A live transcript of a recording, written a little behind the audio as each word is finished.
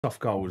soft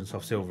gold and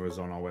soft silver is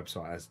on our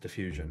website as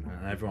diffusion,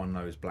 and everyone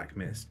knows black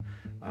mist.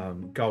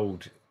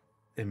 Gold,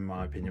 in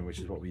my opinion, which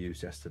is what we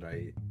used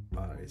yesterday,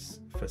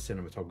 is for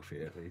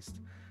cinematography at least.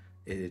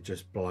 It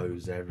just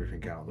blows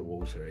everything out of the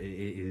water. It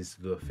is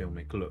the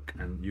filmic look,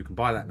 and you can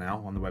buy that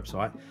now on the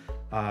website.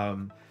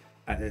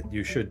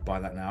 You should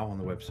buy that now on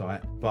the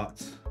website,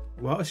 but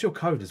well, it's your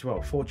code as well,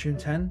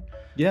 Fortune10.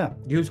 Yeah,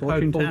 Use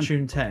code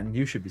Fortune10.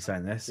 You should be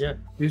saying this. Yeah.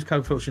 Use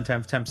code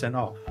Fortune10 for 10%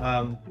 off.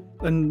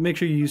 and make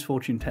sure you use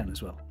Fortune10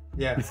 as well.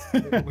 Yeah,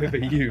 with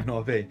a U, not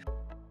a V.